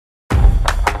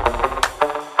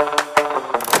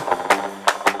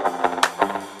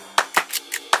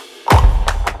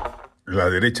La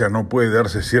derecha no puede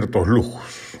darse ciertos lujos.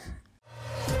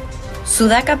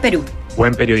 Sudaca, Perú.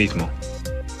 Buen periodismo.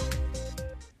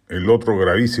 El otro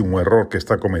gravísimo error que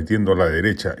está cometiendo la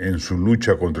derecha en su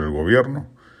lucha contra el gobierno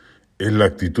es la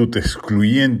actitud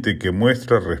excluyente que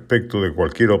muestra respecto de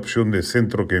cualquier opción de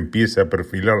centro que empiece a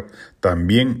perfilar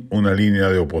también una línea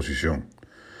de oposición.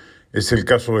 Es el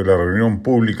caso de la reunión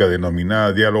pública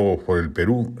denominada Diálogos por el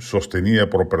Perú, sostenida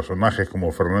por personajes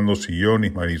como Fernando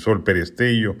Sillonis, Marisol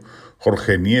Perestello,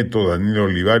 Jorge Nieto, Daniel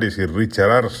Olivares y Richard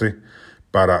Darse,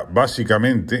 para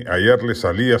básicamente hallarle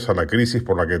salidas a la crisis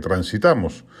por la que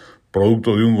transitamos,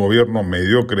 producto de un gobierno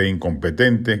mediocre e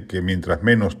incompetente que mientras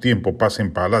menos tiempo pase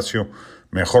en Palacio,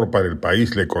 mejor para el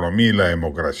país, la economía y la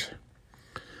democracia.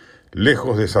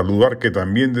 Lejos de saludar que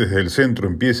también desde el centro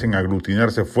empiecen a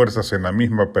aglutinarse fuerzas en la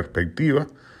misma perspectiva,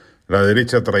 la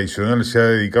derecha tradicional se ha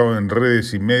dedicado en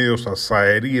redes y medios a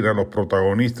zaherir a los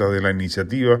protagonistas de la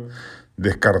iniciativa,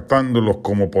 descartándolos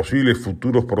como posibles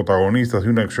futuros protagonistas de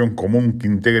una acción común que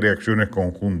integre acciones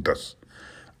conjuntas.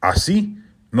 Así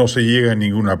no se llega a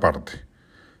ninguna parte.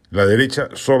 La derecha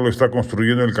solo está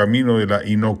construyendo el camino de la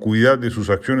inocuidad de sus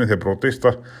acciones de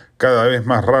protesta cada vez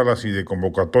más raras y de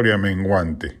convocatoria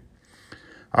menguante.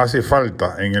 Hace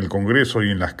falta en el Congreso y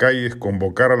en las calles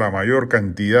convocar a la mayor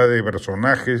cantidad de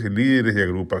personajes, líderes y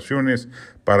agrupaciones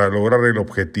para lograr el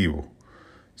objetivo.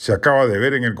 Se acaba de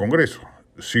ver en el Congreso.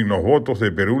 Sin los votos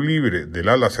de Perú Libre del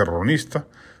ala cerronista,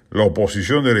 la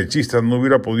oposición derechista no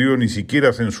hubiera podido ni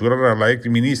siquiera censurar a la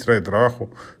exministra de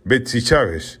Trabajo Betssy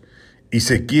Chávez, y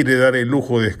se quiere dar el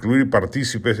lujo de excluir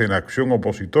partícipes en la acción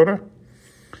opositora.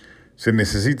 Se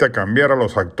necesita cambiar a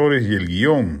los actores y el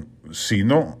guión, si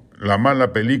no, la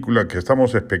mala película que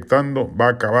estamos expectando va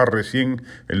a acabar recién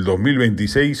el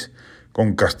 2026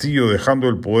 con Castillo dejando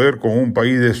el poder con un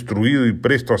país destruido y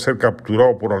presto a ser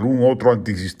capturado por algún otro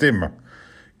antisistema,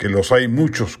 que los hay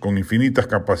muchos con infinitas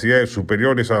capacidades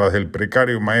superiores a las del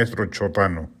precario maestro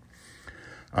chotano.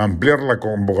 Ampliar la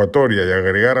convocatoria y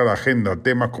agregar a la agenda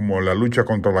temas como la lucha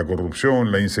contra la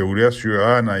corrupción, la inseguridad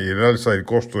ciudadana y el alza del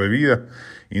costo de vida,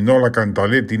 y no la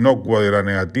cantaleta inocua de la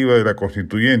negativa de la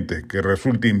constituyente, que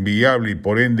resulta inviable y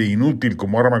por ende inútil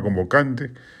como arma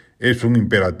convocante, es un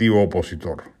imperativo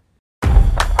opositor.